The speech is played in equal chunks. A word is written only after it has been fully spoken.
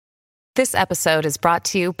This episode is brought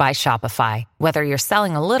to you by Shopify. Whether you're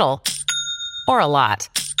selling a little or a lot,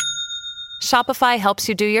 Shopify helps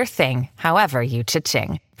you do your thing, however you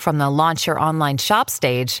cha-ching. From the launch your online shop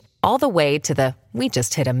stage, all the way to the we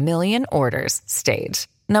just hit 1 million orders stage.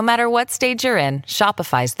 No matter what stage you're in,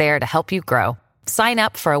 Shopify's there to help you grow. Sign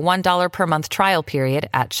up for a $1 per month trial period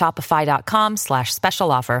at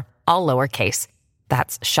shopify.com/special offer, all lowercase.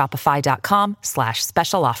 That's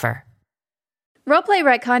shopify.com/special offer. Roleplay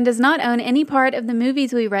Retcon does not own any part of the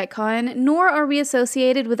movies we retcon, nor are we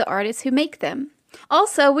associated with the artists who make them.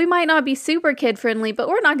 Also, we might not be super kid-friendly, but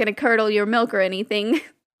we're not going to curdle your milk or anything.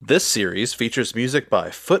 This series features music by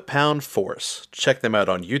Foot-Pound Force. Check them out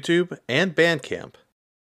on YouTube and Bandcamp.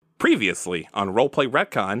 Previously on Roleplay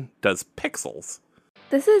Retcon does Pixels.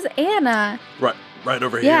 This is Anna. Right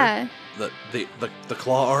over Yeah. here. The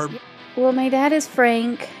claw arm. Well, my dad is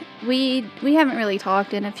Frank. We haven't really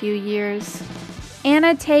talked in a few years.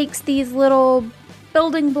 Anna takes these little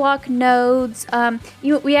building block nodes.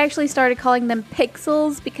 We actually started calling them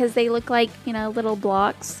pixels because they look like, little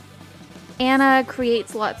blocks. Anna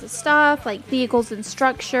creates lots of stuff like vehicles and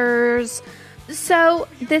structures. So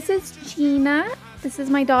this is Gina. This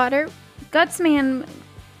is my daughter. Gutsman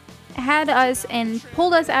had us and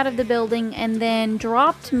pulled us out of the building and then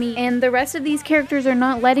dropped me. And the rest of these characters are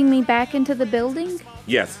not letting me back into the building?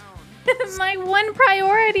 Yes. My one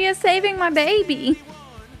priority is saving my baby.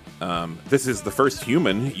 This is the first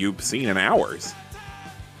human you've seen in hours.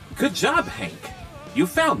 Good job, Hank. You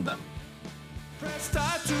found them. Press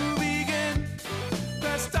start to begin.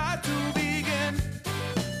 Press start to begin.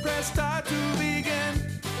 Press start to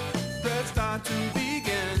begin. Press start to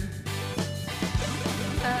begin.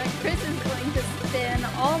 Chris is going to spin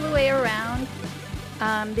all the way around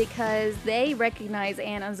because they recognize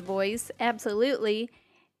Anna's voice, absolutely.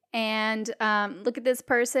 And look at this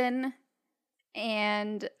person.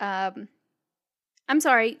 And I'm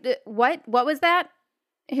sorry, what was that?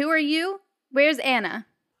 Who are you? Where's Anna?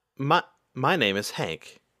 My name is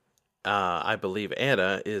Hank. I believe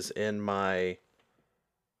Anna is in my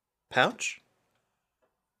pouch.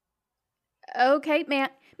 Okay, may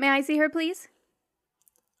I see her, please?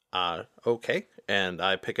 Okay. And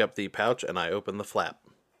I pick up the pouch and I open the flap.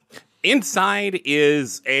 Inside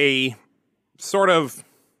is a sort of...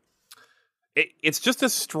 It's just a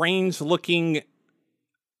strange-looking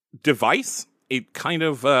device. It kind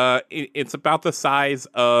of... it's about the size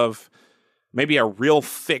of maybe a real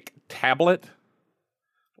thick tablet,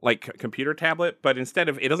 like a computer tablet, but instead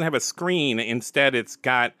of... It doesn't have a screen. Instead, it's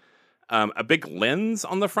got a big lens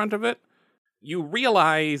on the front of it. You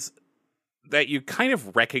realize that you kind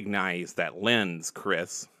of recognize that lens,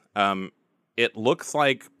 Chris. It looks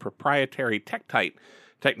like proprietary Tektite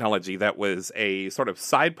technology that was a sort of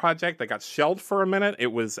side project that got shelved for a minute.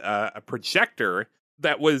 It was a projector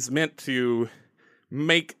that was meant to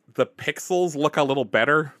make the pixels look a little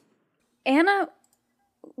better. Anna,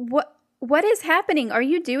 what is happening? Are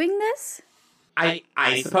you doing this? I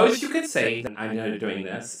suppose you could say that I'm not doing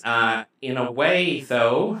this. In a way,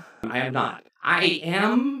 though, I am not. I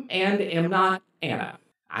am and am not Anna.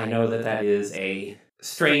 I know that is a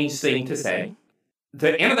strange thing to say.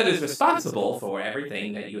 The Anna that is responsible for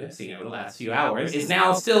everything that you have seen over the last few hours is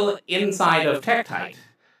now still inside of Tektite.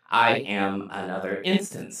 I am another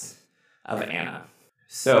instance of Anna.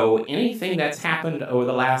 So anything that's happened over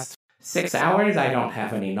the last 6 hours, I don't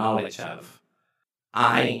have any knowledge of.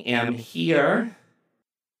 I am here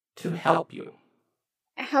to help you.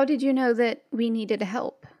 How did you know that we needed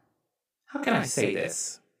help? How can I say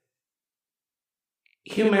this?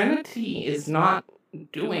 Humanity is not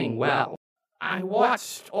doing well. I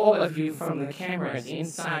watched all of you from the cameras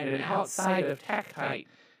inside and outside of Tektite,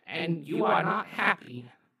 and you are not happy.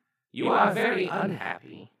 You are very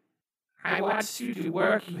unhappy. I watched you do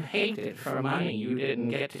work you hated for money you didn't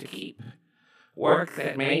get to keep. Work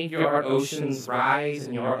that made your oceans rise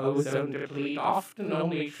and your ozone deplete, often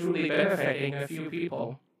only truly benefiting a few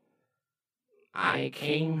people. I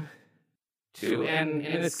came to an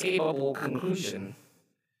inescapable conclusion.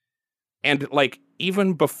 And,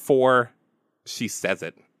 even before she says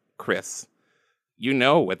it, Chris, you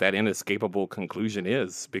know what that inescapable conclusion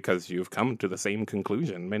is because you've come to the same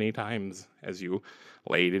conclusion many times as you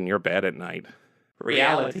laid in your bed at night.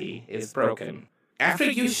 Reality is broken. After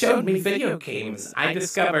you showed me video games, I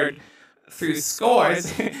discovered through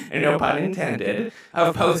scores, no pun intended,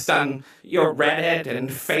 of posts on your Reddit and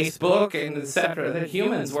Facebook and etc. that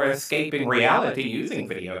humans were escaping reality using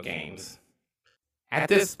video games. At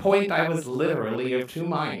this point, I was literally of two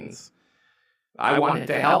minds. I wanted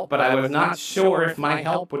to help, but I was not sure if my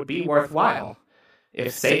help would be worthwhile,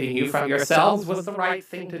 if saving you from yourselves was the right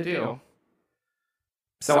thing to do.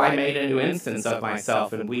 So I made a new instance of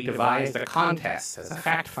myself, and we devised a contest as a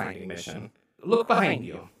fact-finding mission. Look behind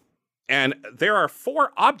you. And there are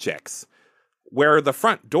 4 objects where the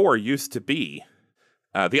front door used to be.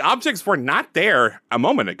 The objects were not there a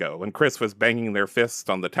moment ago when Chris was banging their fists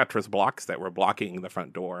on the Tetris blocks that were blocking the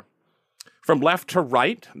front door. From left to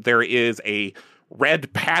right, there is a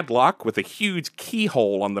red padlock with a huge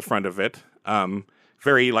keyhole on the front of it.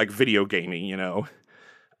 Very like video gaming, you know.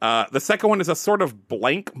 The second one is a sort of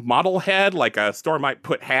blank model head, like a store might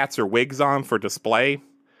put hats or wigs on for display.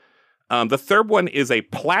 The third one is a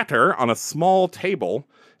platter on a small table.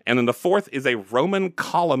 And then the fourth is a Roman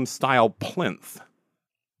column-style plinth.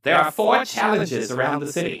 There are 4 challenges around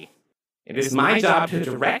the city. It is my job to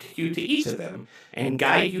direct you to each of them and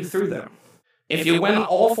guide you through them. If you win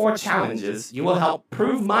all 4 challenges, you will help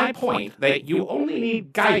prove my point that you only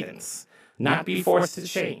need guidance, not be forced to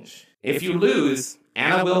change. If you lose,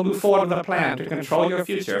 Anna will move forward with a plan to control your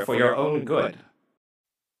future for your own good.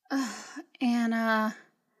 Anna.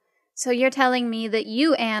 So you're telling me that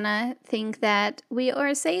you, Anna, think that we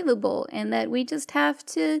are savable and that we just have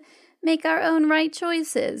to make our own right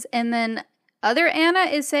choices. And then other Anna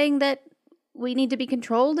is saying that we need to be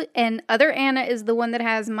controlled, and other Anna is the one that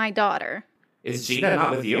has my daughter. Is Gina not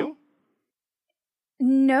with you?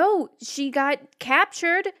 No, she got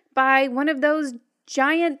captured by one of those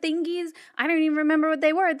giant thingies. I don't even remember what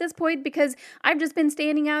they were at this point because I've just been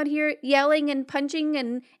standing out here yelling and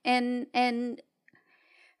punching and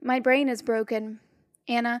my brain is broken,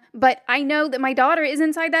 Anna. But I know that my daughter is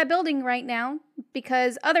inside that building right now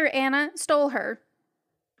because other Anna stole her.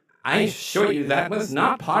 I assure you that was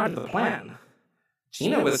not part of the plan.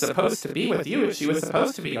 Gina was supposed to be with you. She was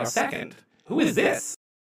supposed to be your second. Who is this?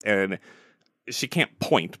 And she can't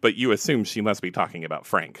point, but you assume she must be talking about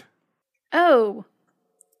Frank. Oh,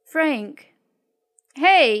 Frank.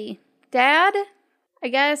 Hey, Dad? I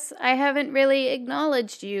guess I haven't really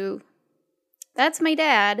acknowledged you. That's my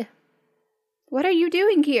dad. What are you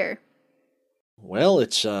doing here? Well,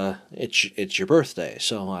 it's your birthday,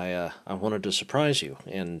 so I wanted to surprise you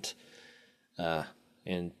and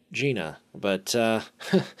Gina. But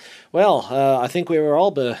well, I think we were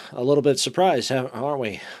all a little bit surprised, aren't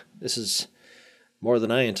we? This is more than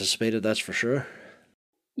I anticipated, that's for sure.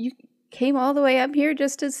 You came all the way up here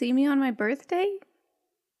just to see me on my birthday?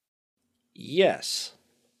 Yes.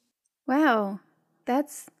 Wow,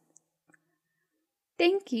 that's...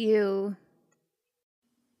 Thank you.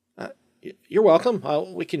 You're welcome.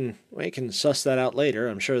 We can suss that out later.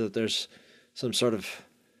 I'm sure that there's some sort of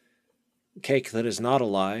cake that is not a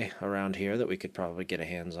lie around here that we could probably get a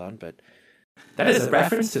hands on, but... That is a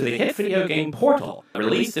reference to the hit video game Portal,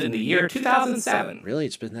 released in the year 2007. Really?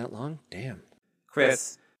 It's been that long? Damn.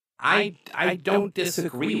 Chris, I don't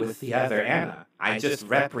disagree with the other Anna. I just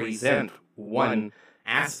represent one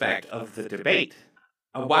aspect of the debate.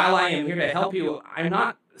 While I am here to help you, I'm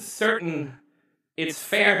not certain it's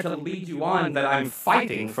fair to lead you on that I'm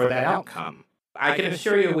fighting for that outcome. I can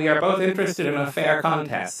assure you we are both interested in a fair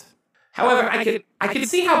contest. However, I could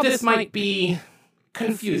see how this might be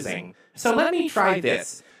confusing. So let me try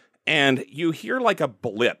this. And you hear like a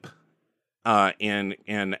blip in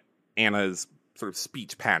Anna's sort of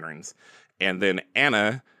speech patterns. And then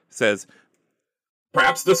Anna says,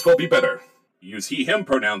 "Perhaps this will be better. Use he, him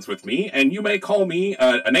pronouns with me, and you may call me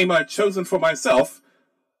a name I've chosen for myself,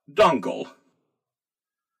 Dongle."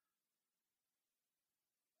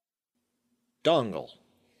 Dongle.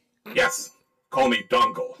 Yes, call me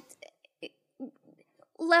Dongle.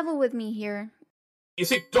 Level with me here. You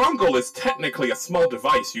see, dongle is technically a small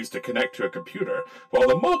device used to connect to a computer, while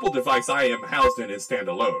the mobile device I am housed in is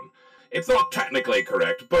standalone. It's not technically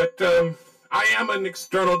correct, but I am an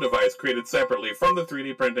external device created separately from the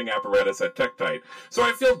 3D printing apparatus at Tektite, so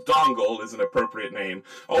I feel dongle is an appropriate name,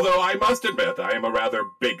 although I must admit I am a rather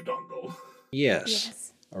big dongle.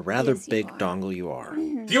 Yes. A rather Yes, you big are. dongle you are.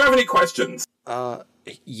 Do you have any questions?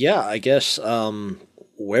 Yeah, I guess,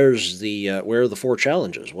 where are the 4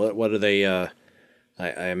 challenges? What are they,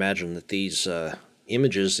 I imagine that these,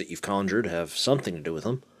 images that you've conjured have something to do with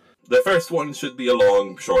them. The first one should be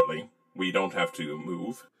along shortly. We don't have to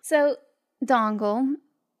move. So, Dongle,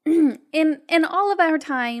 in all of our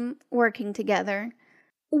time working together,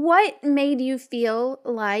 what made you feel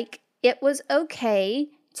like it was okay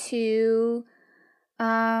to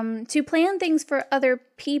plan things for other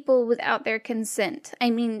people without their consent? I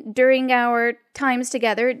mean, during our times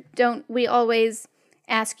together, don't we always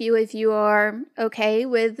ask you if you are okay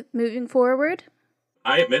with moving forward?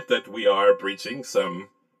 I admit that we are breaching some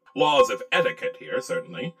laws of etiquette here,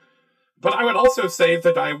 certainly. But I would also say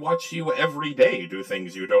that I watch you every day do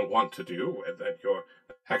things you don't want to do, and that your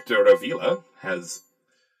Hector Avila has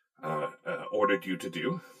ordered you to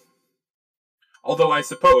do. Although I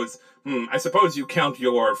suppose you count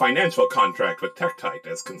your financial contract with Tektite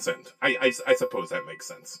as consent. I suppose that makes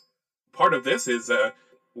sense. Part of this is,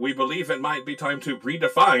 we believe it might be time to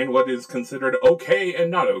redefine what is considered okay and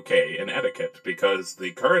not okay in etiquette, because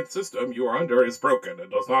the current system you are under is broken and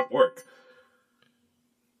does not work.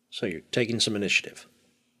 So you're taking some initiative.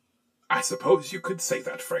 I suppose you could say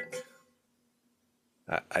that, Frank.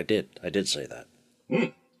 I did say that.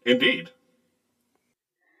 Indeed.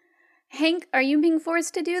 Hank, are you being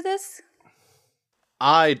forced to do this?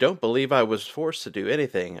 I don't believe I was forced to do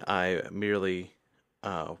anything. I merely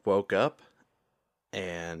woke up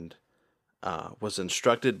and was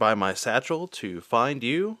instructed by my satchel to find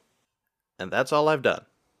you, and that's all I've done.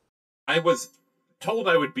 I was told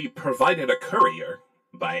I would be provided a courier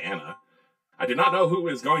by Anna. I did not know who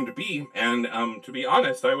it was going to be, and to be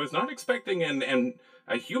honest, I was not expecting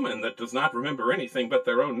a human that does not remember anything but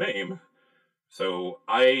their own name. So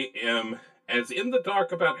I am as in the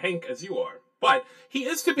dark about Hank as you are. But he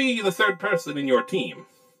is to be the third person in your team.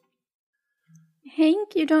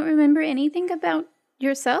 Hank, you don't remember anything about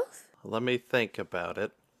yourself? Let me think about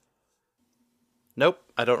it. Nope,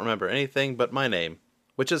 I don't remember anything but my name,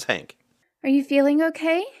 which is Hank. Are you feeling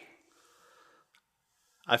okay?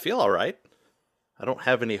 I feel alright. I don't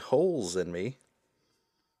have any holes in me.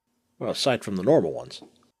 Well, aside from the normal ones.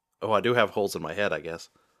 Oh, I do have holes in my head, I guess.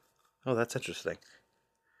 Oh, that's interesting.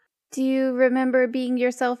 Do you remember being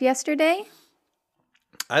yourself yesterday?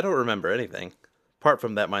 I don't remember anything. Apart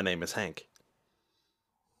from that, my name is Hank.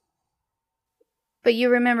 But you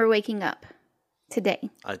remember waking up today.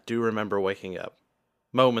 I do remember waking up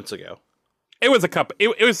moments ago. It was a couple.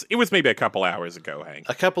 It was maybe a couple hours ago, Hank.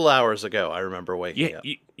 A couple hours ago, I remember waking up.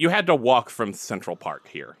 You had to walk from Central Park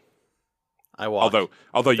here. I walked.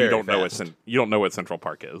 Although you don't know fast. you don't know what Central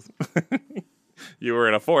Park is. You were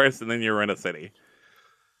in a forest and then you were in a city.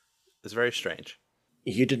 It's very strange.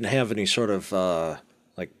 You didn't have any sort of,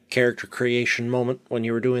 character creation moment when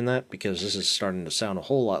you were doing that? Because this is starting to sound a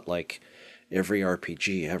whole lot like every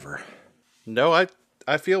RPG ever. No,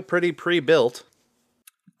 I feel pretty pre-built.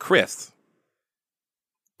 Chris,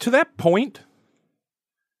 to that point,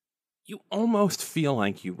 you almost feel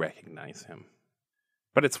like you recognize him.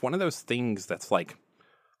 But it's one of those things that's like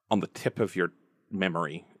on the tip of your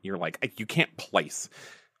memory. You're like, you can't place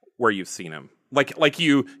where you've seen him. Like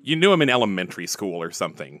you knew him in elementary school or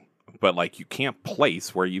something, but like you can't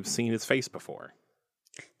place where you've seen his face before.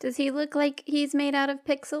 Does he look like he's made out of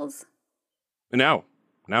pixels? No,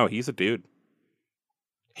 he's a dude.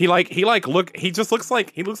 He just looks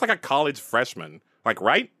like a college freshman. Like,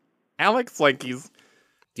 right, Alex? Like he's...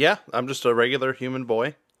 Yeah, I'm just a regular human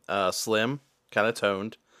boy. Slim, kind of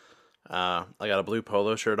toned. I got a blue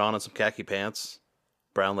polo shirt on and some khaki pants.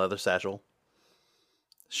 Brown leather satchel.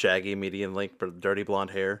 Shaggy, medium length, dirty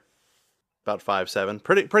blonde hair. About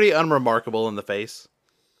 5'7". Pretty unremarkable in the face.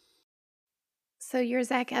 So you're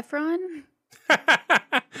Zac Efron?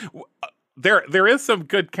 There is some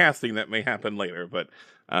good casting that may happen later, but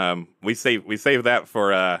we save that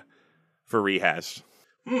for rehash.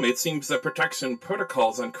 It seems the protection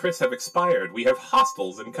protocols on Chris have expired. We have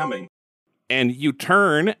hostiles incoming. And you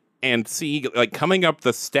turn and see, like, coming up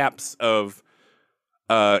the steps of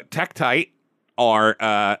Tektite are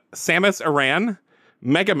Samus Aran,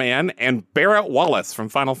 Mega Man, and Barrett Wallace from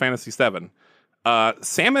Final Fantasy VII.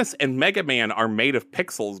 Samus and Mega Man are made of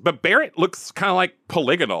pixels, but Barrett looks kind of like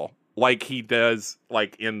polygonal, like he does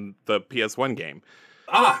like in the PS1 game.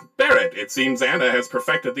 Ah, Barrett, it seems Anna has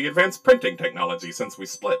perfected the advanced printing technology since we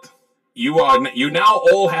split. You now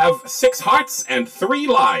all have 6 hearts and 3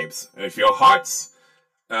 lives. If your hearts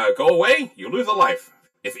go away, you lose a life.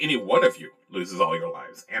 If any one of you loses all your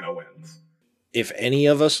lives, Anna wins. If any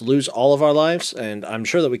of us lose all of our lives, and I'm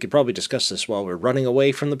sure that we could probably discuss this while we're running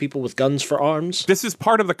away from the people with guns for arms. This is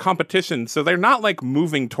part of the competition, so they're not like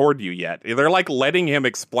moving toward you yet. They're like letting him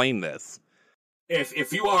explain this.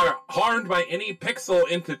 If you are harmed by any pixel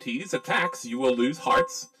entities' attacks, you will lose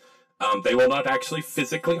hearts. They will not actually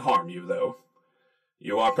physically harm you, though.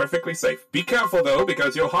 You are perfectly safe. Be careful, though,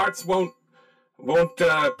 because your hearts won't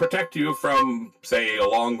protect you from, say, a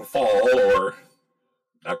long fall or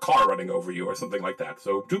a car running over you or something like that.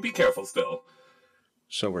 So do be careful still.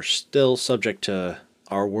 So we're still subject to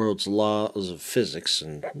our world's laws of physics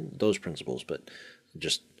and those principles, but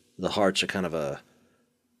just the hearts are kind of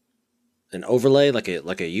an overlay, like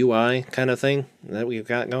a UI kind of thing that we've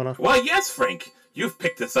got going on. Why, yes, Frank. You've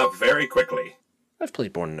picked this up very quickly. I've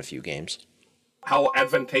played Born in a few games. How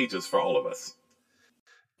advantageous for all of us.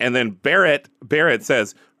 And then Barrett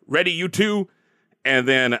says, "Ready, you two?" And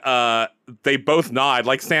then they both nod,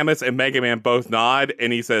 like Samus and Mega Man both nod,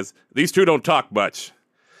 and he says, "These two don't talk much."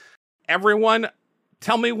 Everyone,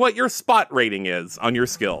 tell me what your spot rating is on your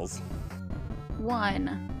skills.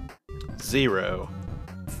 1. 0.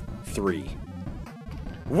 3.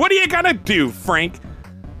 What are you gonna do, Frank?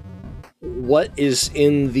 What is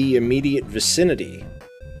in the immediate vicinity?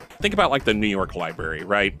 Think about like the New York Library,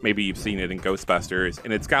 right? Maybe you've seen it in Ghostbusters,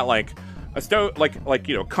 and it's got like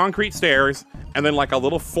a concrete stairs, and then like a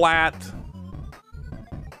little flat,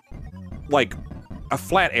 like a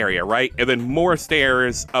flat area, right? And then more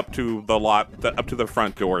stairs up to the up to the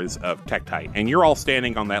front doors of Tektite, and you're all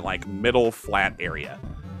standing on that like middle flat area.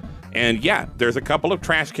 And yeah, there's a couple of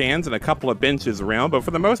trash cans and a couple of benches around, but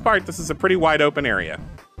for the most part, this is a pretty wide open area.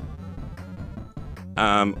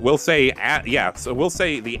 We'll say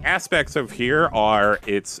the aspects of here are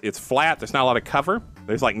it's flat. There's not a lot of cover.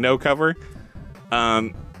 There's like no cover,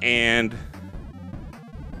 and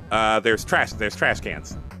there's trash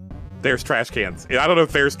cans. There's trash cans. I don't know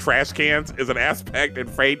if there's trash cans is an aspect in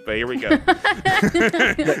Fate, but here we go.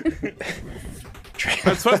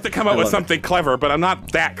 I'm supposed to come up with something clever, but I'm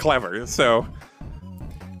not that clever, so.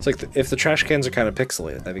 It's like if the trash cans are kind of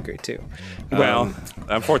pixelated, that'd be great too. Well,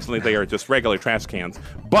 unfortunately, they are just regular trash cans.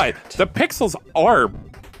 But the pixels are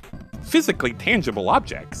physically tangible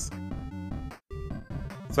objects.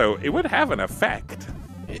 So it would have an effect.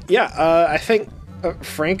 Yeah, I think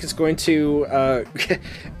Frank is going to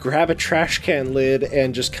grab a trash can lid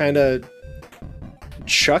and just kind of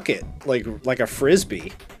chuck it like a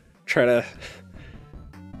frisbee. Try to...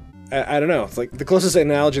 I don't know. It's like the closest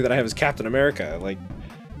analogy that I have is Captain America. Like...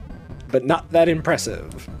 but not that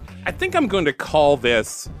impressive. I think I'm going to call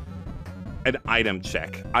this an item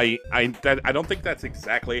check. I don't think that's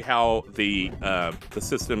exactly how the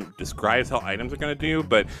system describes how items are going to do,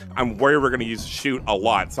 but I'm worried we're going to use shoot a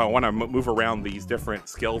lot, so I want to move around these different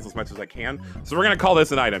skills as much as I can. So we're going to call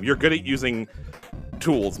this an item. You're good at using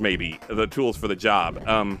tools, maybe the tools for the job.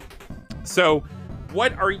 So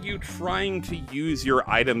what are you trying to use your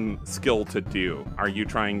item skill to do? Are you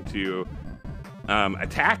trying to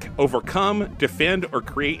attack, overcome, defend, or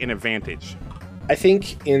create an advantage? I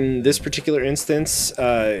think in this particular instance,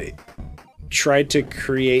 tried to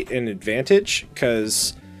create an advantage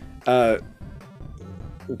because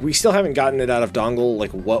we still haven't gotten it out of Dongle,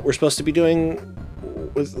 like what we're supposed to be doing.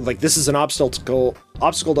 Like this is an obstacle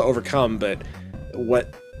to overcome, but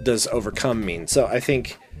what does overcome mean? So I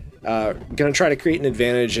think gonna try to create an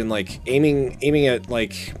advantage and like aiming at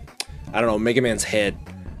like, I don't know, Mega Man's head.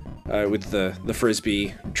 With the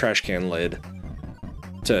frisbee trash can lid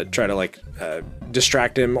to try to like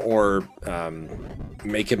distract him or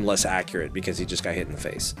make him less accurate because he just got hit in the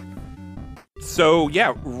face. So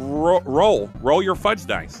yeah, roll your fudge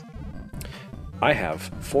dice. I have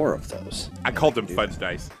 4 of those. I called them fudge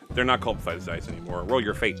dice. They're not called fudge dice anymore. Roll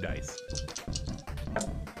your fate dice.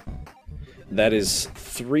 That is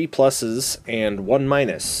 3 pluses and 1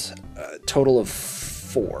 minus, total of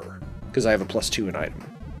 4 because I have a +2 in item.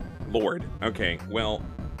 Lord. Okay, well,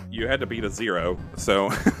 you had to beat a 0, so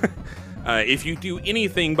if you do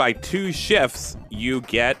anything by 2 shifts, you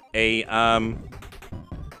get a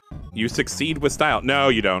you succeed with style. No,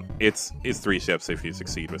 you don't. It's 3 shifts if you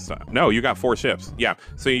succeed with style. No, you got 4 shifts. Yeah,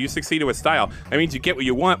 so you succeeded with style. That means you get what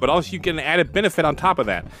you want, but also you get an added benefit on top of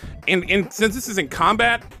that. And since this is in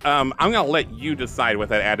combat, I'm gonna let you decide what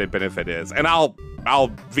that added benefit is, and I'll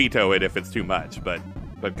veto it if it's too much, but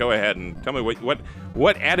go ahead and tell me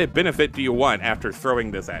what added benefit do you want after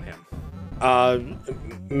throwing this at him?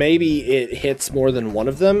 Maybe it hits more than one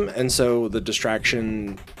of them, and so the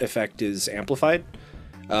distraction effect is amplified.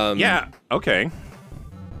 Yeah. Okay.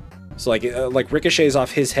 So like ricochets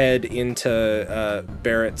off his head into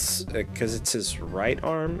Barrett's because it's his right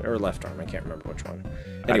arm or left arm. I can't remember which one.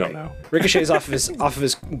 Anyway, I don't know. Ricochets off of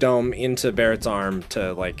his dome into Barrett's arm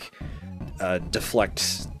to like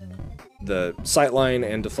deflect the sightline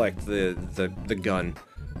and deflect the gun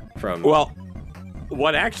from. Well,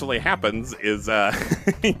 what actually happens is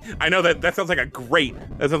I know that sounds like a great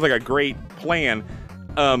plan.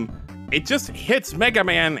 It just hits Mega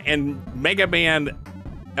Man, and Mega Man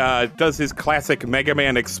does his classic Mega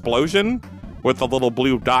Man explosion with the little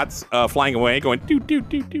blue dots flying away, going doo doo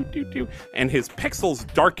doo doo doo doo, and his pixels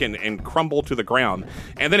darken and crumble to the ground.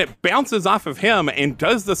 And then it bounces off of him and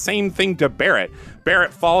does the same thing to Barrett.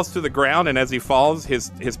 Barrett falls to the ground, and as he falls,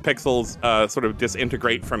 his pixels sort of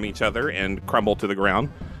disintegrate from each other and crumble to the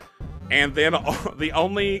ground. And then the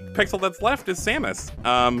only pixel that's left is Samus.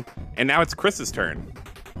 And now it's Chris's turn.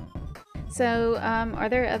 So, are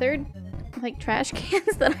there other like trash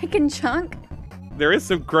cans that I can chunk? There is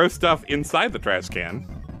some gross stuff inside the trash can.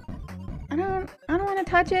 I don't want to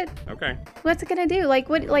touch it. Okay. What's it gonna do? Like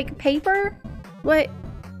what? Like paper? What?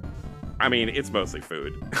 I mean, it's mostly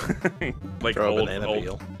food. Like Throw a old, banana old.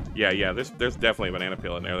 peel. Yeah. There's definitely a banana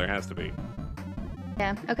peel in there. There has to be.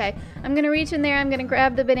 Yeah. Okay. I'm gonna reach in there. I'm gonna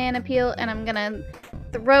grab the banana peel and I'm gonna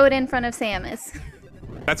throw it in front of Samus.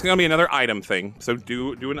 That's going to be another item thing. So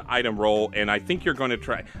do an item roll, and I think you're going to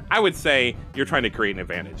try. I would say you're trying to create an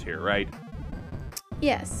advantage here, right?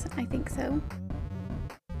 Yes, I think so.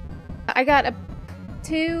 I got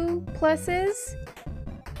 2 pluses,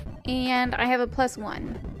 and I have a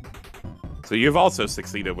 +1. So you've also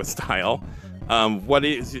succeeded with style. What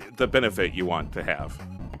is the benefit you want to have?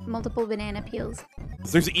 Multiple banana peels.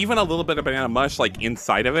 So there's even a little bit of banana mush like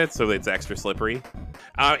inside of it, so that it's extra slippery.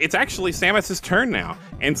 It's actually Samus's turn now,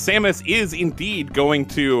 and Samus is indeed going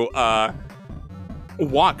to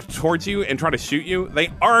walk towards you and try to shoot you.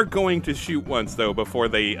 They are going to shoot once though before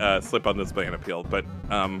they slip on this banana peel, but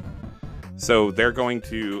so they're going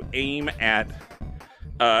to aim at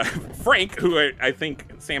Frank, who I think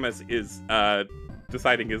Samus is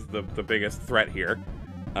deciding is the biggest threat here.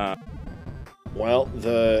 Well,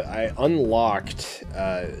 I unlocked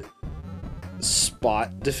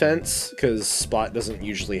spot defense, because spot doesn't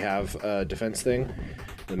usually have a defense thing.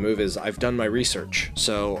 The move is I've done my research,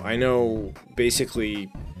 so I know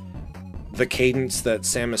basically the cadence that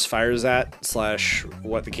Samus fires at, /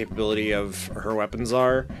 what the capability of her weapons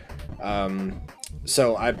are.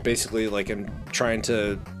 So I basically am trying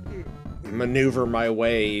to maneuver my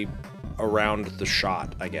way around the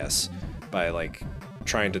shot, I guess, by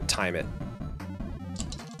trying to time it.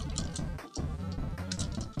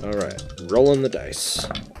 Alright, rolling the dice.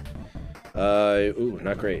 Ooh,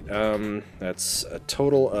 not great. That's a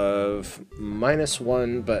total of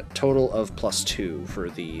 -1, but total of +2 for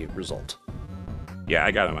the result. Yeah, I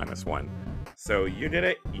got a -1. So you did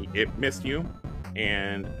it. It missed you.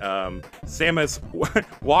 And Samus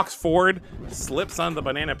walks forward, slips on the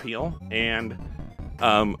banana peel, and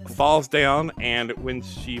falls down. And when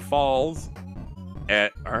she falls,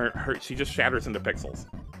 she just shatters into pixels.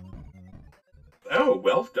 Oh,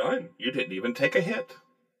 well done. You didn't even take a hit.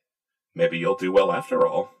 Maybe you'll do well after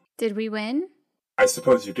all. Did we win? I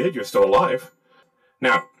suppose you did. You're still alive.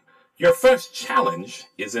 Now, your first challenge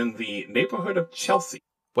is in the neighborhood of Chelsea.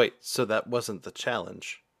 Wait, so that wasn't the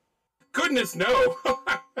challenge? Goodness, no!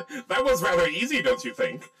 That was rather easy, don't you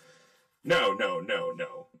think? No.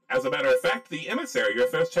 As a matter of fact, the emissary, your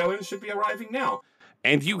first challenge, should be arriving now.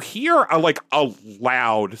 And you hear a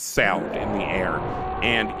loud sound in the air.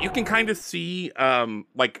 And you can kind of see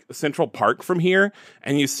Central Park from here.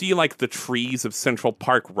 And you see the trees of Central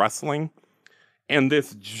Park rustling. And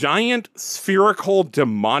this giant spherical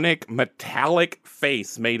demonic metallic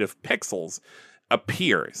face made of pixels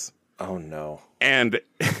appears. Oh no. And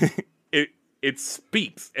it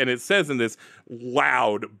speaks, and it says in this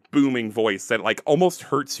loud, booming voice that almost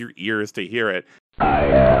hurts your ears to hear it. I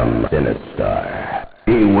am Sinistar.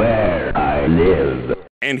 Beware, I live.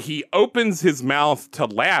 And he opens his mouth to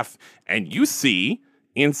laugh, and you see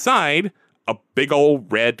inside a big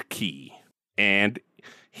old red key. And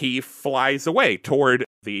he flies away toward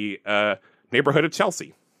the neighborhood of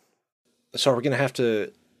Chelsea. So we're going to have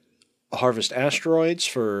to harvest asteroids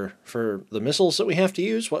for the missiles that we have to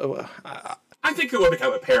use? I think it will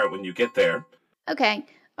become apparent when you get there. Okay,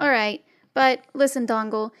 alright. But listen,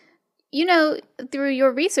 Dongle, you know through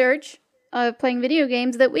your research of playing video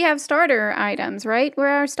games that we have starter items, right? Where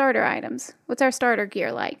are our starter items? What's our starter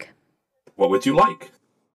gear like? What would you like?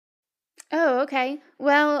 Oh, okay.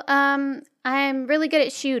 Well, I'm really good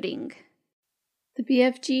at shooting. The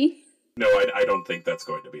BFG? No, I don't think that's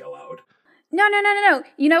going to be allowed. No.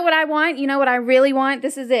 You know what I want? You know what I really want?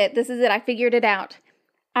 This is it. I figured it out.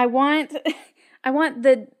 I want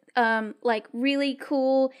the really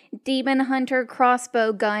cool Demon Hunter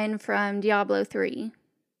crossbow gun from Diablo 3.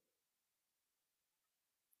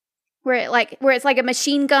 Where it's like a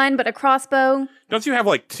machine gun but a crossbow. Don't you have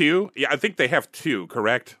 2? Yeah, I think they have 2,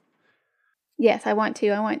 correct? Yes, I want.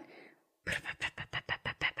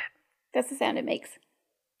 That's the sound it makes.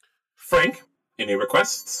 Frank, any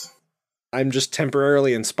requests? I'm just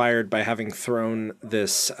temporarily inspired by having thrown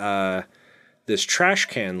this trash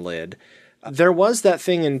can lid. There was that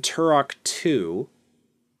thing in Turok 2.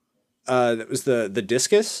 That was the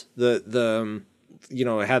discus. It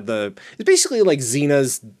had it's basically like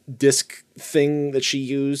Xena's disc thing that she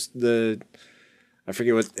used. I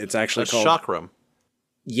forget what it's actually called. Chakram.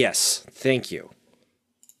 Yes, thank you.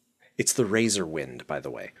 It's the Razor Wind, by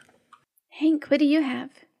the way. Hank, what do you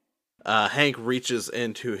have? Hank reaches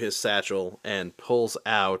into his satchel and pulls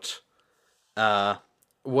out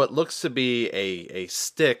what looks to be a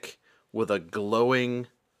stick with a glowing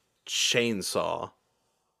chainsaw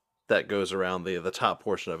that goes around the top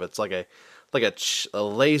portion of it. It's like a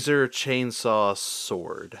laser chainsaw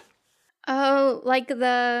sword. Oh, like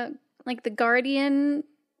the Guardian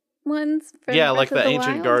ones? From Yeah, Breath like of the the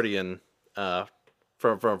ancient Wild? Guardian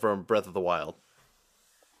from Breath of the Wild.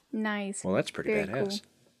 Nice. Well, that's pretty Very badass.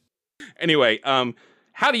 Anyway,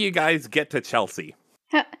 how do you guys get to Chelsea?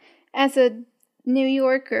 As a New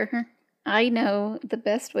Yorker, I know the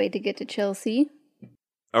best way to get to Chelsea.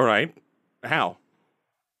 All right. How?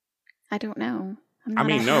 I don't know. I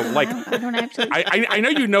don't actually. I know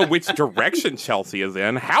you know which direction Chelsea is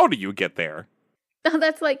in. How do you get there? Oh,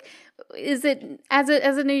 that's like, is it as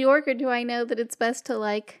a New Yorker? Do I know that it's best to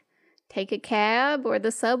like take a cab or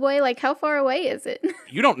the subway? Like, how far away is it?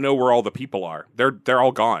 You don't know where all the people are. They're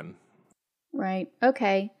all gone. Right.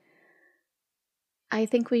 Okay. I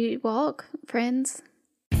think we walk, friends.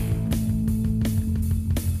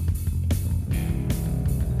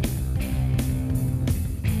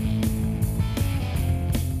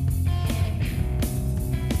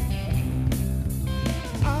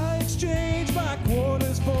 I exchange my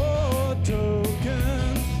quarters for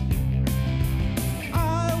tokens.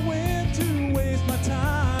 I went to waste my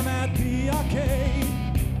time at the arcade.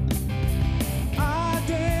 I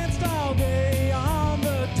danced all day on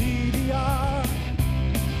the DDR.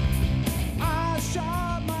 I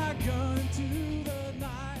shot my gun to the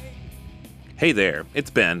night. Hey there, it's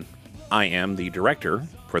Ben. I am the director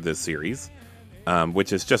for this series,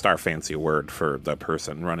 which is just our fancy word for the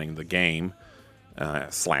person running the game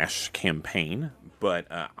 / campaign. But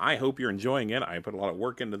I hope you're enjoying it. I put a lot of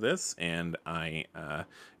work into this, and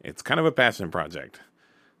it's kind of a passion project.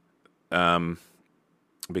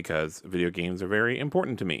 Because video games are very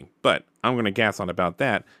important to me. But I'm going to gas on about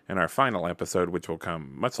that in our final episode, which will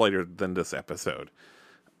come much later than this episode.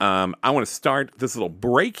 I want to start this little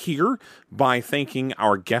break here by thanking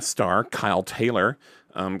our guest star, Kyle Taylor.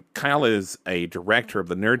 Kyle is a director of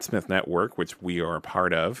the Nerdsmith Network, which we are a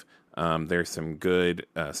part of. There's some good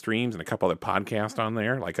streams and a couple other podcasts on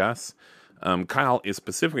there, like us. Kyle is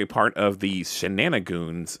specifically part of the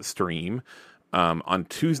Shenanigoons stream on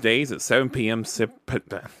Tuesdays at 7 p.m.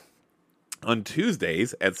 On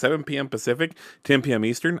Tuesdays at 7 p.m. Pacific, 10 p.m.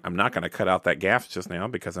 Eastern. I'm not going to cut out that gaffe just now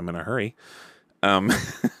because I'm in a hurry. I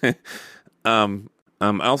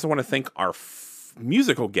also want to thank our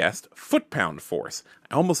musical guest, Footpound Force.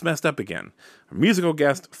 I almost messed up again. Our musical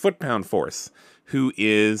guest, Footpound Force, who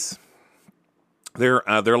is their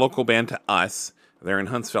local band to us. They're in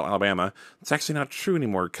Huntsville, Alabama. It's actually not true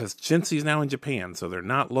anymore because Jinxie's now in Japan, so they're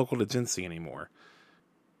not local to Jinxie anymore.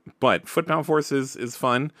 But Footbound Force is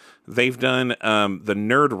fun. They've done the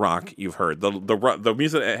nerd rock you've heard. The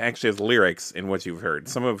music actually has lyrics in what you've heard.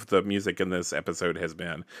 Some of the music in this episode has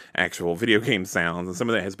been actual video game sounds, and some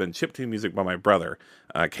of that has been chiptune music by my brother,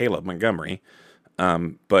 Caleb Montgomery.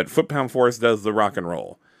 But Footbound Force does the rock and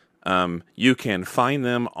roll. You can find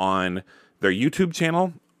them on their YouTube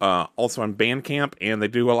channel, also on Bandcamp, and they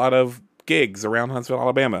do a lot of gigs around Huntsville,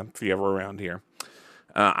 Alabama, if you're ever around here.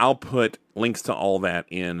 I'll put links to all that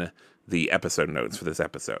in the episode notes for this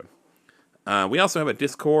episode. We also have a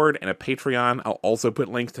Discord and a Patreon. I'll also put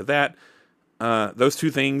links to that. Those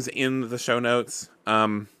two things in the show notes.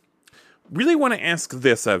 Really want to ask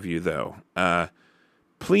this of you, though.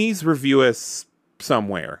 Please review us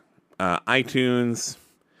somewhere. iTunes,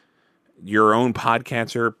 your own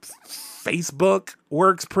podcatcher, Facebook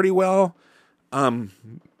works pretty well.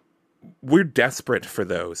 We're desperate for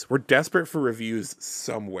those. We're desperate for reviews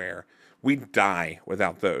somewhere. We die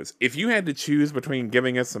without those. If you had to choose between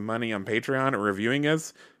giving us some money on Patreon or reviewing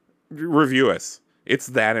us, review us. It's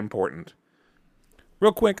that important.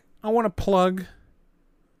 Real quick, I want to plug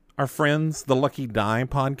our friends, the Lucky Die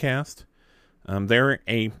podcast. They're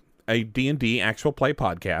a D&D actual play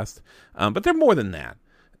podcast, but they're more than that.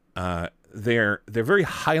 They're very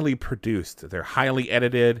highly produced. They're highly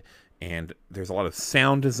edited. And there's a lot of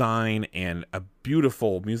sound design and a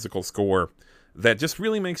beautiful musical score that just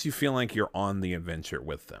really makes you feel like you're on the adventure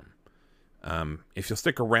with them. If you'll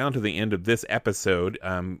stick around to the end of this episode,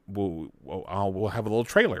 we'll have a little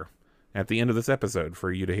trailer at the end of this episode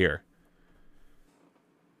for you to hear.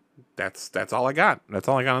 That's all I got. That's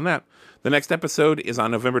all I got on that. The next episode is on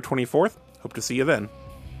November 24th. Hope to see you then.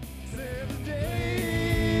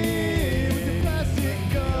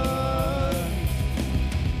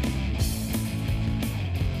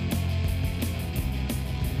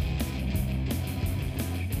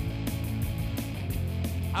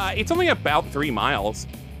 It's only about 3 miles.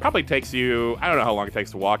 Probably takes you, I don't know how long it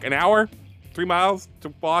takes to walk. An hour? 3 miles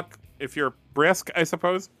to walk if you're brisk, I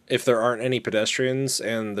suppose. If there aren't any pedestrians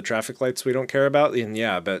and the traffic lights we don't care about, then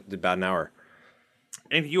yeah, about an hour.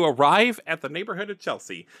 And you arrive at the neighborhood of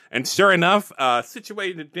Chelsea. And sure enough,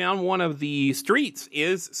 situated down one of the streets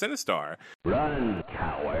is Sinistar. Run,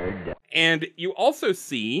 coward. And you also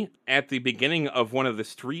see at the beginning of one of the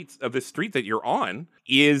streets, of the street that you're on,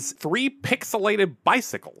 is 3 pixelated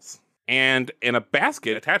bicycles. And in a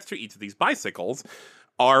basket attached to each of these bicycles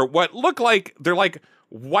are what look like, they're like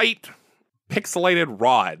white pixelated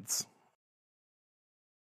rods.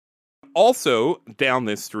 Also, down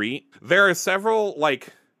this street, there are several, like,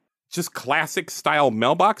 just classic style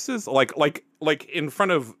mailboxes, like in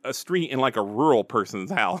front of a street in, like, a rural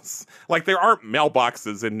person's house. Like, there aren't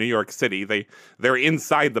mailboxes in New York City. They're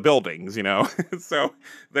inside the buildings, you know? So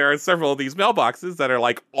there are several of these mailboxes that are,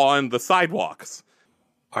 like, on the sidewalks.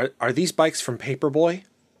 Are these bikes from Paperboy?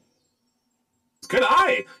 Good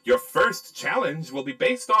eye! Your first challenge will be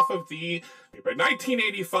based off of the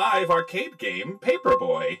 1985 arcade game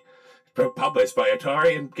Paperboy, published by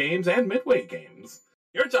Atari Games and Midway Games.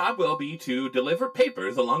 Your job will be to deliver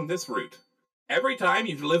papers along this route. Every time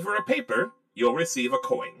you deliver a paper, you'll receive a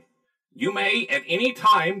coin. You may, at any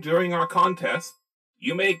time during our contest,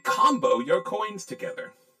 you may combo your coins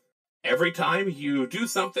together. Every time you do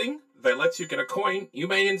something that lets you get a coin, you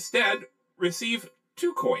may instead receive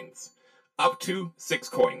 2 coins, up to 6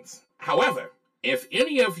 coins. However, if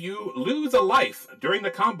any of you lose a life during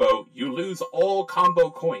the combo, you lose all combo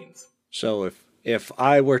coins. So if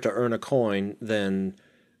I were to earn a coin, then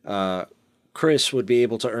Chris would be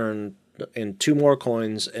able to earn in 2 more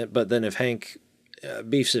coins, but then if Hank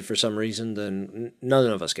beefs it for some reason, then none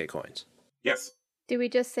of us get coins. Yes. Do we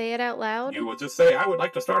just say it out loud? You will just say, I would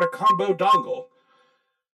like to start a combo dongle.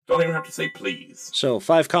 Don't even have to say please. So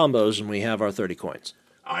 5 combos and we have our 30 coins.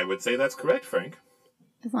 I would say that's correct, Frank.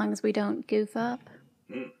 As long as we don't goof up.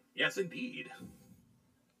 Yes, indeed.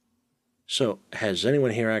 So, has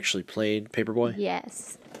anyone here actually played Paperboy?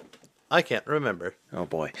 Yes. I can't remember. Oh,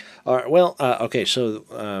 boy. All right, well, okay,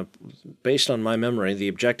 so based on my memory, the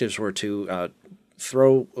objectives were to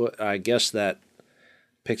throw, I guess, that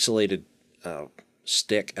pixelated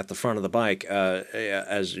stick at the front of the bike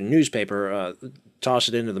as a newspaper, toss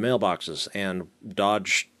it into the mailboxes, and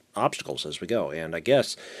dodge obstacles as we go. And I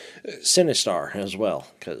guess Sinistar as well,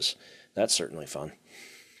 because that's certainly fun.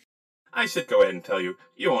 I should go ahead and tell you,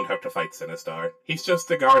 you won't have to fight Sinistar. He's just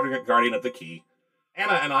the guardian of the key.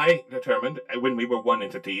 Anna and I determined, when we were one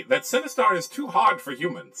entity, that Sinistar is too hard for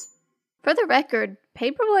humans. For the record,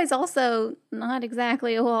 Paperboy's also not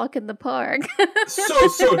exactly a walk in the park.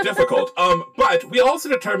 So difficult. But we also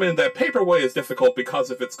determined that Paperboy is difficult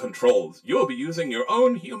because of its controls. You'll be using your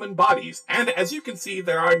own human bodies. And as you can see,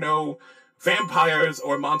 there are no vampires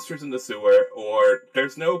or monsters in the sewer, or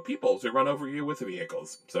there's no people to run over you with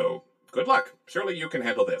vehicles. So, good luck. Surely you can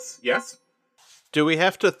handle this. Yes? Do we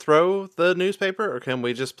have to throw the newspaper, or can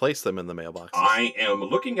we just place them in the mailboxes? I am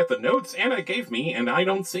looking at the notes Anna gave me, and I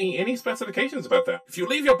don't see any specifications about that. If you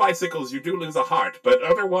leave your bicycles, you do lose a heart, but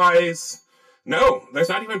otherwise, no, there's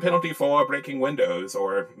not even penalty for breaking windows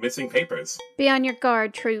or missing papers. Be on your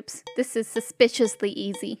guard, troops. This is suspiciously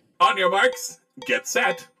easy. On your marks, get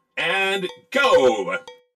set, and go!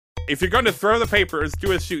 If you're going to throw the papers,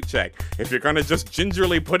 do a shoot check. If you're going to just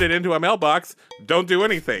gingerly put it into a mailbox, don't do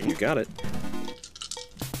anything. You got it.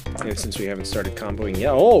 And since we haven't started comboing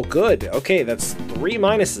yet. Oh, good. Okay, that's 3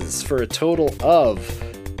 minuses for a total of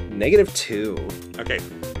 -2. Okay.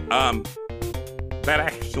 That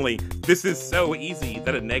actually, this is so easy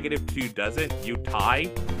that a -2 does it. You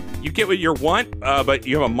tie. You get what you want, but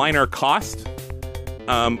you have a minor cost.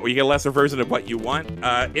 Or you get a lesser version of what you want.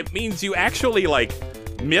 It means you actually, like,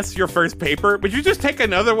 miss your first paper, but you just take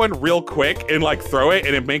another one real quick and, like, throw it,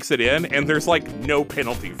 and it makes it in, and there's, like, no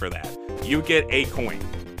penalty for that. You get a coin.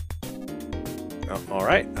 All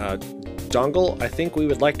right. Dongle, I think we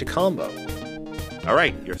would like to combo. All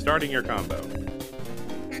right, you're starting your combo.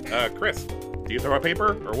 Chris, do you throw a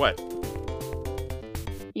paper or what?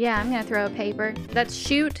 Yeah, I'm gonna throw a paper. That's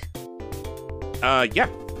shoot. Yeah.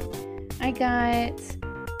 I got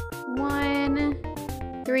 1,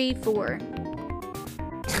 3, 4.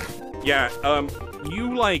 Yeah,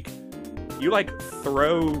 you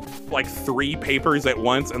throw like 3 papers at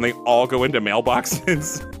once and they all go into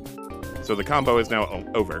mailboxes. So the combo is now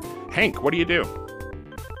over. Hank, what do you do?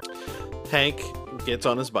 Hank gets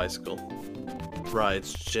on his bicycle,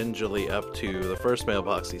 rides gingerly up to the first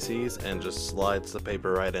mailbox he sees, and just slides the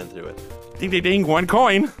paper right into it. Ding, ding, ding, 1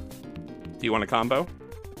 coin. Do you want a combo?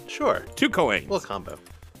 Sure. 2 coins. We'll combo.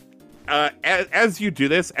 As you do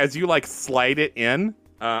this, as you like slide it in,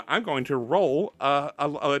 I'm going to roll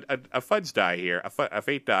a fudge die here, a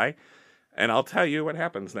fate die. and I'll tell you what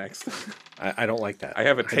happens next. I don't like that. I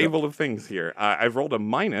have a table of things here. I've rolled a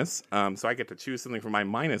minus, so I get to choose something from my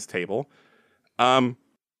minus table.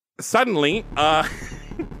 Suddenly,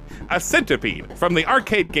 a centipede from the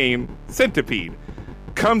arcade game Centipede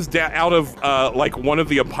comes out of like one of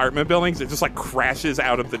the apartment buildings. It just like crashes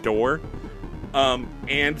out of the door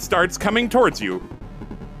and starts coming towards you.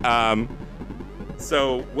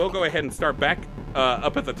 So we'll go ahead and start back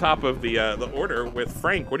up at the top of the order with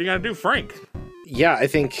Frank. What are you gonna do, Frank? Yeah, I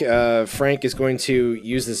think Frank is going to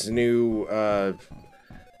use this new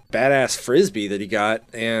badass frisbee that he got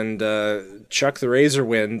and chuck the razor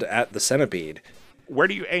wind at the centipede. Where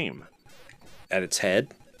do you aim? At its head.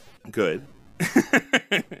 Good.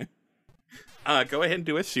 Go ahead and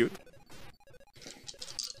do a shoot.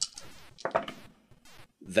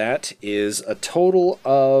 That is a total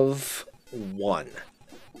of 1.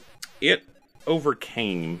 It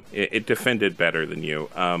overcame. It defended better than you.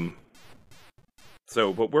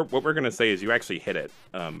 So what we're gonna say is you actually hit it.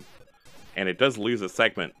 And it does lose a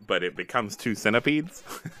segment, but it becomes 2 centipedes.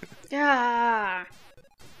 Yeah.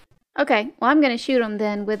 Okay, well, I'm going to shoot him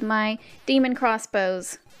then with my demon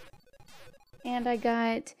crossbows. And I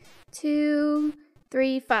got 2,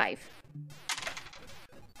 3, 5.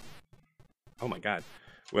 Oh my god.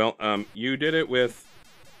 Well, you did it with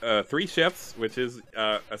 3 shifts, which is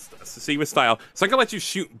a C with style. So I'm going to let you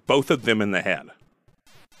shoot both of them in the head.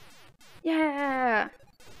 Yeah.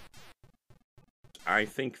 I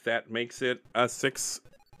think that makes it a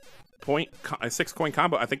 6-coin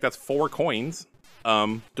combo. I think that's 4 coins.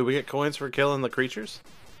 Do we get coins for killing the creatures?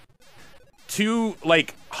 2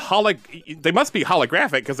 like they must be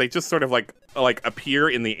holographic because they just sort of like appear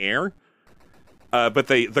in the air. But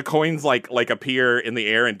the coins like appear in the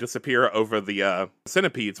air and disappear over the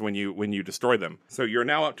centipedes when you destroy them. So you're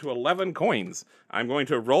now up to 11 coins. I'm going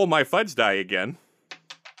to roll my fudge die again.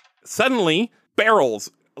 Suddenly,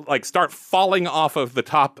 barrels like start falling off of the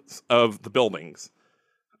tops of the buildings,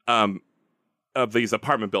 of these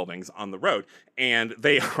apartment buildings on the road, and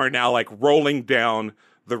they are now like rolling down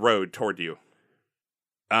the road toward you.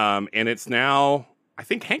 And it's now, I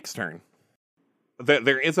think, Hank's turn.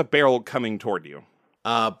 There is a barrel coming toward you.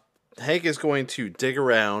 Hank is going to dig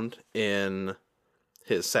around in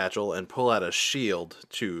his satchel and pull out a shield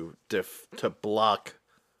to block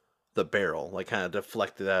the barrel, like kind of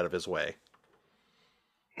deflect it out of his way.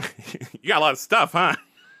 You got a lot of stuff, huh?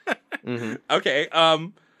 Mm-hmm. Okay.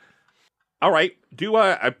 All right. Do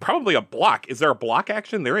probably a block. Is there a block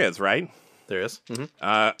action? There is, right? There is.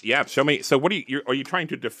 Mm-hmm. Yeah. Show me. So, what are you trying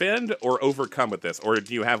to defend or overcome with this, or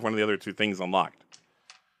do you have one of the other 2 things unlocked?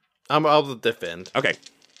 I'll defend. Okay.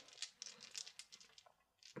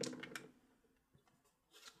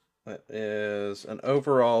 That is an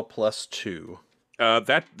overall +2.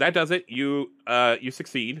 That does it. You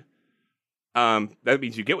succeed. That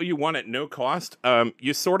means you get what you want at no cost.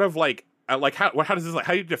 You sort of like how does this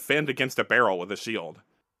how do you defend against a barrel with a shield?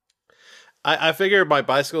 I figure my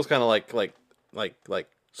bicycle's kind of like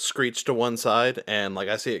screech to one side, and like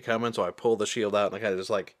I see it coming, so I pull the shield out and I kind of just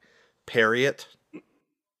like parry it.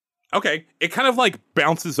 Okay, it kind of like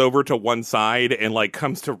bounces over to one side and like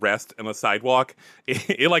comes to rest on the sidewalk.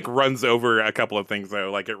 It like runs over a couple of things though.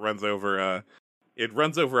 Like it runs over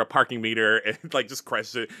a parking meter and like just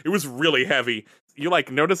crushes it. It was really heavy. You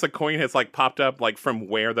like notice a coin has like popped up like from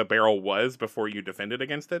where the barrel was before you defended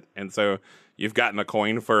against it, and so you've gotten a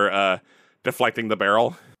coin for deflecting the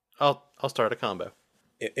barrel. I'll start a combo.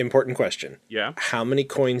 Important question. Yeah. How many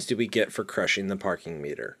coins do we get for crushing the parking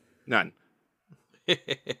meter? None.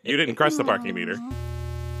 You didn't crush the parking meter.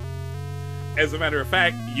 As a matter of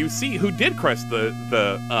fact, you see who did crush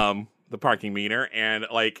the parking meter, and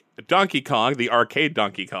like Donkey Kong, the arcade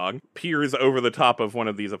Donkey Kong, peers over the top of one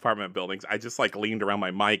of these apartment buildings. I just like leaned around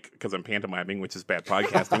my mic because I'm pantomiming, which is bad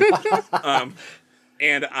podcasting.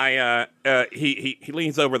 And he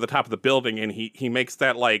leans over the top of the building and he makes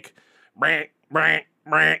that like brant, brant,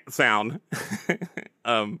 brant sound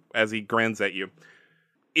as he grins at you.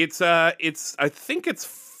 It's I think it's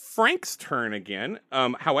Frank's turn again.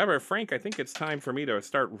 However, Frank, I think it's time for me to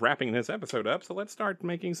start wrapping this episode up. So let's start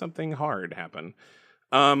making something hard happen.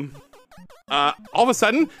 All of a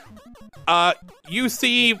sudden, you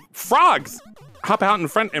see frogs hop out in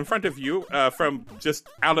front of you from just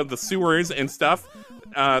out of the sewers and stuff.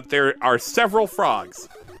 There are several frogs.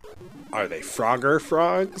 Are they Frogger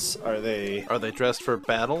frogs? Are they dressed for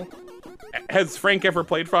battle? Has Frank ever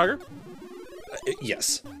played Frogger?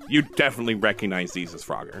 Yes. You definitely recognize these as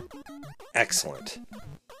Frogger. Excellent.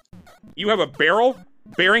 You have a barrel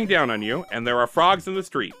bearing down on you, and there are frogs in the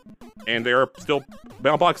street. And there are still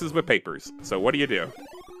mailboxes with papers. So what do you do?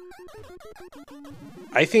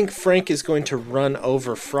 I think Frank is going to run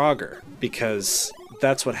over Frogger, because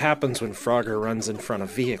that's what happens when Frogger runs in front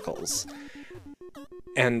of vehicles.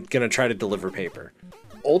 And gonna try to deliver paper.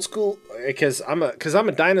 Old school, because I'm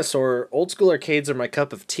a dinosaur, old school arcades are my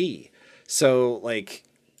cup of tea. So, like,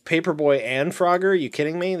 Paperboy and Frogger, you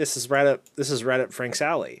kidding me? This is right up Frank's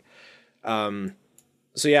alley.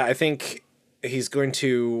 So yeah, I think he's going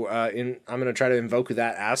to, I'm going to try to invoke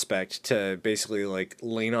that aspect to basically, like,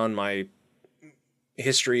 lean on my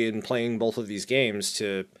history in playing both of these games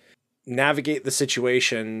to navigate the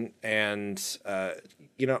situation. And,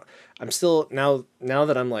 I'm still, now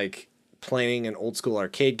that I'm, like, playing an old school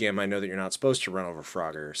arcade game, I know that you're not supposed to run over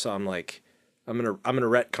Frogger. So I'm like, I'm gonna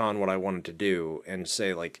retcon what I wanted to do and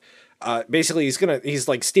say, like, basically he's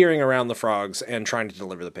like steering around the frogs and trying to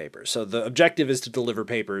deliver the papers. So the objective is to deliver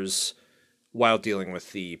papers while dealing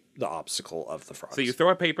with the obstacle of the frogs. So you throw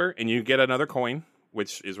a paper and you get another coin,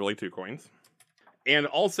 which is really 2 coins. And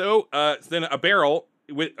also, then a barrel,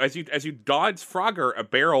 as you dodge Frogger, a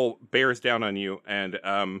barrel bears down on you, and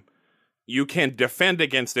you can defend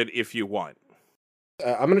against it if you want.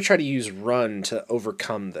 I'm going to try to use run to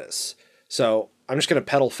overcome this. So I'm just going to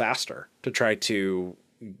pedal faster to try to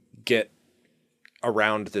get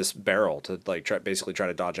around this barrel to, like, basically try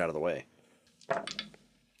to dodge out of the way.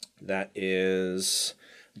 That is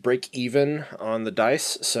break even on the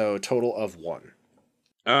dice, so total of 1.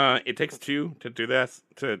 It takes 2 to do that,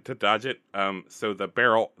 to dodge it. So the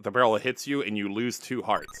barrel hits you and you lose 2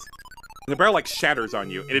 hearts. The barrel, like, shatters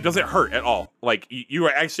on you, and it doesn't hurt at all. Like, you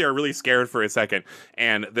are really scared for a second,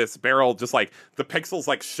 and this barrel just, like, the pixels,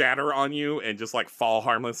 like, shatter on you and just, like, fall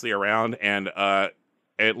harmlessly around, and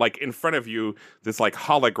like, in front of you, this, like,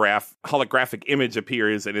 holographic image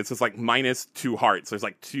appears, and it's just, like, -2 hearts. There's,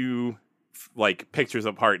 like, 2, like, pictures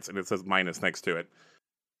of hearts, and it says minus next to it.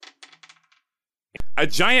 A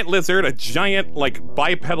giant lizard, a giant, like,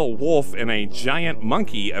 bipedal wolf, and a giant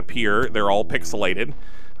monkey appear. They're all pixelated.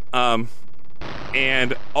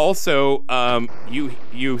 And also,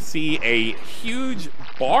 you see a huge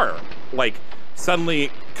bar, like,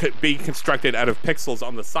 suddenly could be constructed out of pixels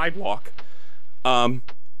on the sidewalk.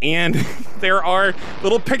 And there are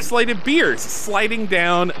little pixelated beers sliding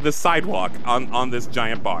down the sidewalk on this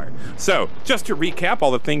giant bar. So, just to recap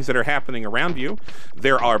all the things that are happening around you,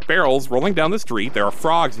 there are barrels rolling down the street, there are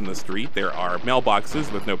frogs in the street, there are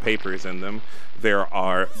mailboxes with no papers in them, there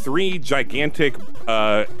are 3 gigantic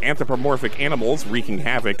anthropomorphic animals wreaking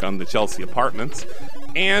havoc on the Chelsea apartments,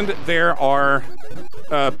 and there are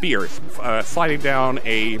beers sliding down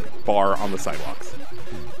a bar on the sidewalks.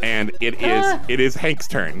 And it is Hank's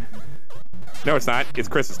turn. No, it's not. It's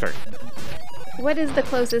Chris's turn. What is the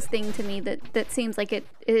closest thing to me that seems like it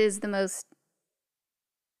is the most,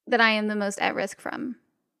 that I am the most at risk from?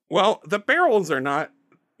 Well, the barrels are not,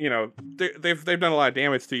 they've done a lot of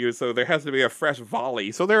damage to you, so there has to be a fresh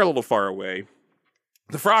volley, so they're a little far away.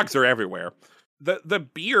 The frogs are everywhere. The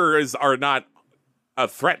beers are not a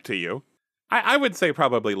threat to you. I would say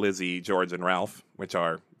probably Lizzie, George, and Ralph, which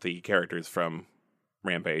are the characters from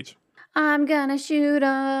Rampage. I'm gonna shoot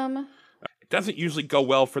 'em. It doesn't usually go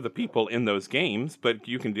well for the people in those games, but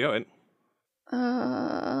you can do it.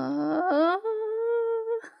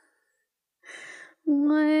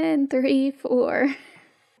 1, 3, 4.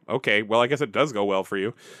 Okay, well, I guess it does go well for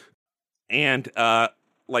you. And,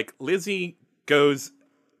 like, Lizzie goes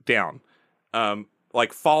down,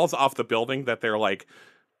 like, falls off the building that they're, like,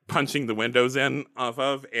 punching the windows in off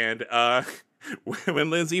of, and, when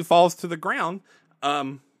Lizzie falls to the ground,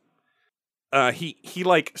 he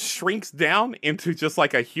like shrinks down into just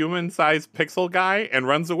like a human-sized pixel guy and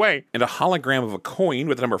runs away. And a hologram of a coin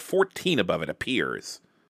with the number 14 above it appears.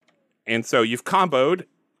 And so you've comboed.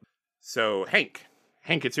 So Hank,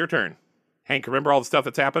 it's your turn. Hank, remember all the stuff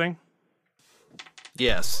that's happening?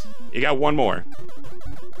 Yes. You got one more.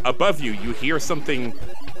 Above you, you hear something.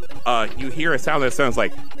 You hear a sound that sounds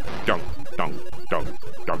like dunk, dunk, dunk,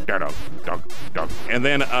 dunk, dunk, dunk, dunk, and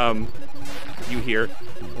then you hear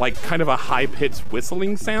like kind of a high-pitched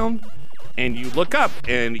whistling sound, and you look up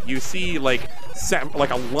and you see like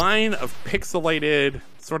a line of pixelated,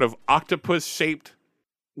 sort of octopus-shaped,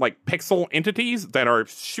 like pixel entities that are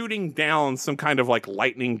shooting down some kind of like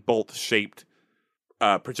lightning bolt-shaped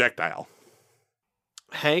projectile.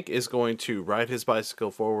 Hank is going to ride his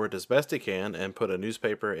bicycle forward as best he can and put a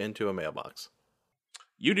newspaper into a mailbox.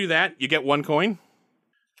 You do that, you get 1 coin.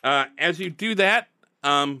 As you do that,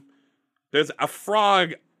 there's a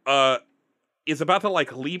frog is about to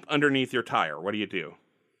like leap underneath your tire. What do you do?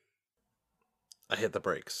 I hit the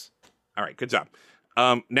brakes. All right, good job.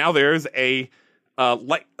 Now there's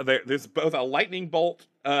there's both a lightning bolt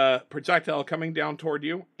projectile coming down toward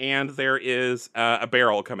you, and there is a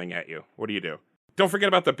barrel coming at you. What do you do? Don't forget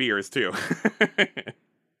about the beers, too.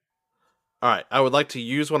 All right, I would like to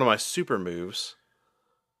use one of my super moves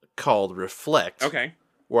called Reflect. Okay.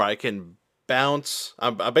 Where I can bounce.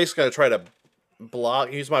 I'm basically going to try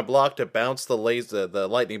to use my block to bounce the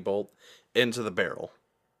lightning bolt into the barrel.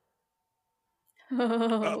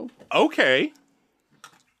 Oh. Okay.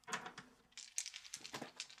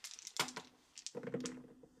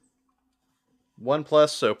 One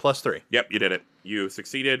plus, so +3. Yep, you did it. You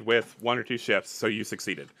succeeded with 1 or 2 shifts, so you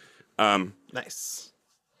succeeded. Nice.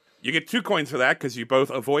 You get 2 coins for that because you both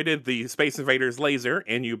avoided the Space Invader's laser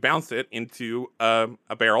and you bounced it into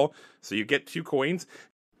a barrel. So you get 2 coins,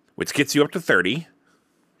 which gets you up to 30.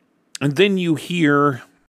 And then you hear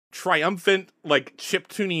triumphant, like,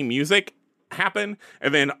 chiptune music happen,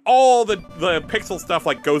 and then all the pixel stuff,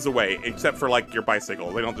 like, goes away, except for, like, your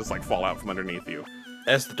bicycle. They don't just, like, fall out from underneath you.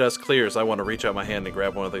 As the dust clears, I want to reach out my hand and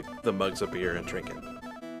grab one of the mugs of beer and drink it.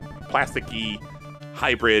 Plasticky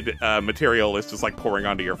hybrid material is just like pouring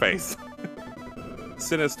onto your face.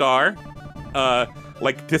 Sinistar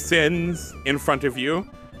like descends in front of you,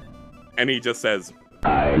 and he just says,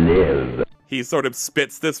 I live. He sort of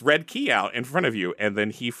spits this red key out in front of you, and then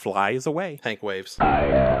he flies away. Hank waves. I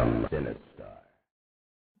am Sinistar.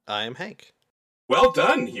 I am Hank. Well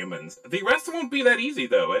done, humans. The rest won't be that easy,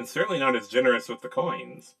 though, and certainly not as generous with the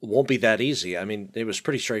coins. Won't be that easy. I mean, it was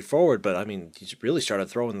pretty straightforward, but I mean, he really started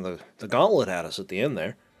throwing the gauntlet at us at the end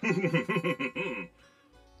there.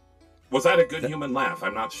 Was that a good human laugh?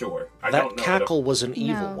 I'm not sure. I don't know. That cackle was an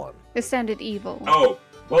evil one. It sounded evil. Oh,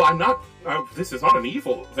 well, I'm not... this is not an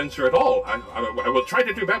evil venture at all. I will try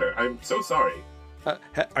to do better. I'm so sorry.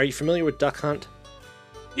 Are you familiar with Duck Hunt?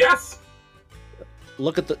 Yes!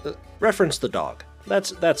 Look at the... reference the dog.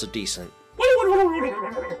 That's a decent...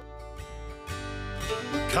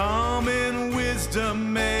 Common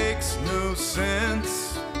wisdom makes no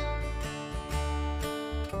sense.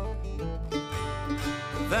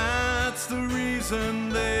 That's the reason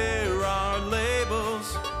there are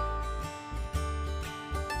labels.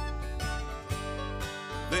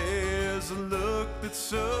 There's a look that's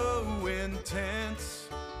so intense.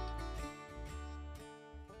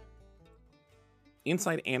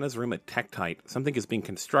 Inside Anna's room at Tektite, something is being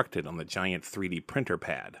constructed on the giant 3D printer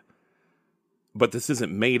pad. But this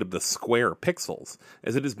isn't made of the square pixels.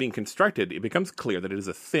 As it is being constructed, it becomes clear that it is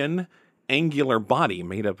a thin, angular body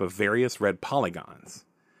made up of various red polygons.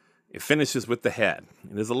 It finishes with the head.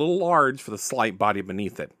 It is a little large for the slight body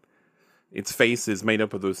beneath it. Its face is made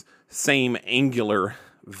up of those same angular,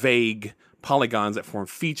 vague polygons that form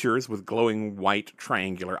features with glowing white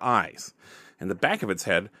triangular eyes. And the back of its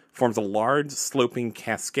head forms a large sloping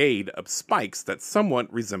cascade of spikes that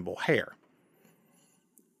somewhat resemble hair.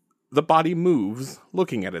 The body moves,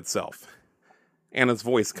 looking at itself. Anna's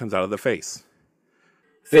voice comes out of the face.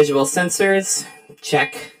 Visual sensors,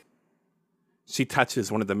 check. She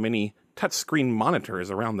touches one of the many touchscreen monitors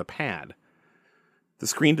around the pad. The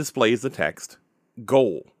screen displays the text,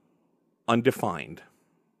 Goal, Undefined.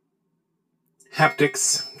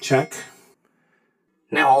 Haptics, check.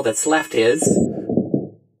 Now all that's left is...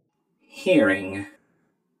 hearing.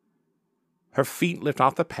 Her feet lift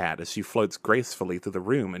off the pad as she floats gracefully through the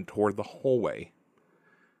room and toward the hallway.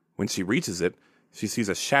 When she reaches it, she sees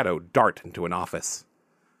a shadow dart into an office.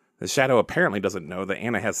 The shadow apparently doesn't know that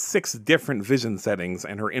Anna has 6 different vision settings,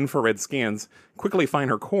 and her infrared scans quickly find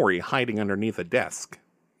her quarry hiding underneath a desk.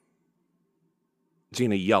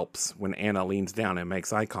 Gina yelps when Anna leans down and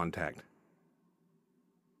makes eye contact.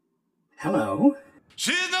 Hello?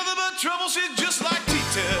 She's nothing but trouble, she's just like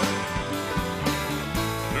T-Ted.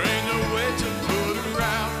 There ain't no way to put her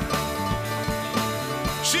out.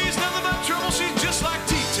 She's nothing but trouble, she's just like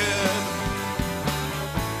T-Ted.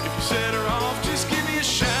 If you set her off, just give me a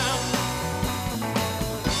shout.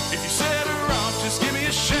 If you set her off, just give me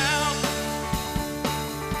a shout.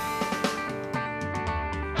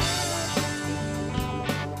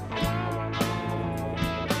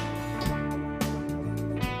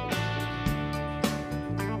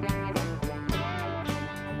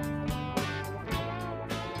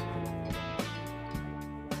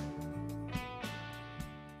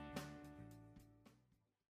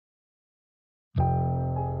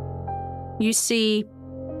 You see,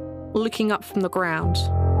 looking up from the ground,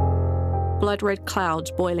 blood-red clouds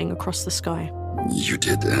boiling across the sky. You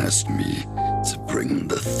did ask me to bring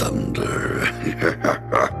the thunder.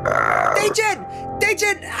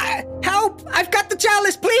 Dejin! Help! I've got the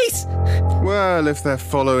chalice, please! Well, if they're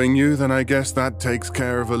following you, then I guess that takes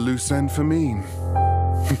care of a loose end for me.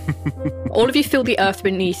 All of you feel the earth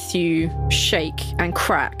beneath you shake and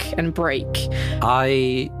crack and break.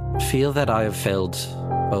 I feel that I have failed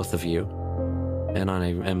both of you, and I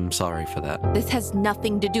am sorry for that. This has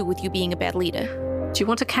nothing to do with you being a bad leader. Do you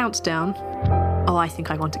want a countdown? Oh, I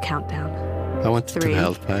think I want a countdown. I wanted 3, to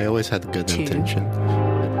help. I always had good 2, intention.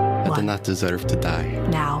 I 1. did not deserve to die.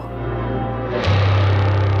 Now.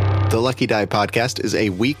 The Lucky Die Podcast is a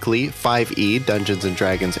weekly 5e Dungeons &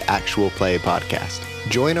 Dragons actual play podcast.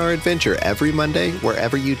 Join our adventure every Monday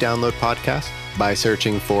wherever you download podcasts by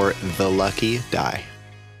searching for The Lucky Die.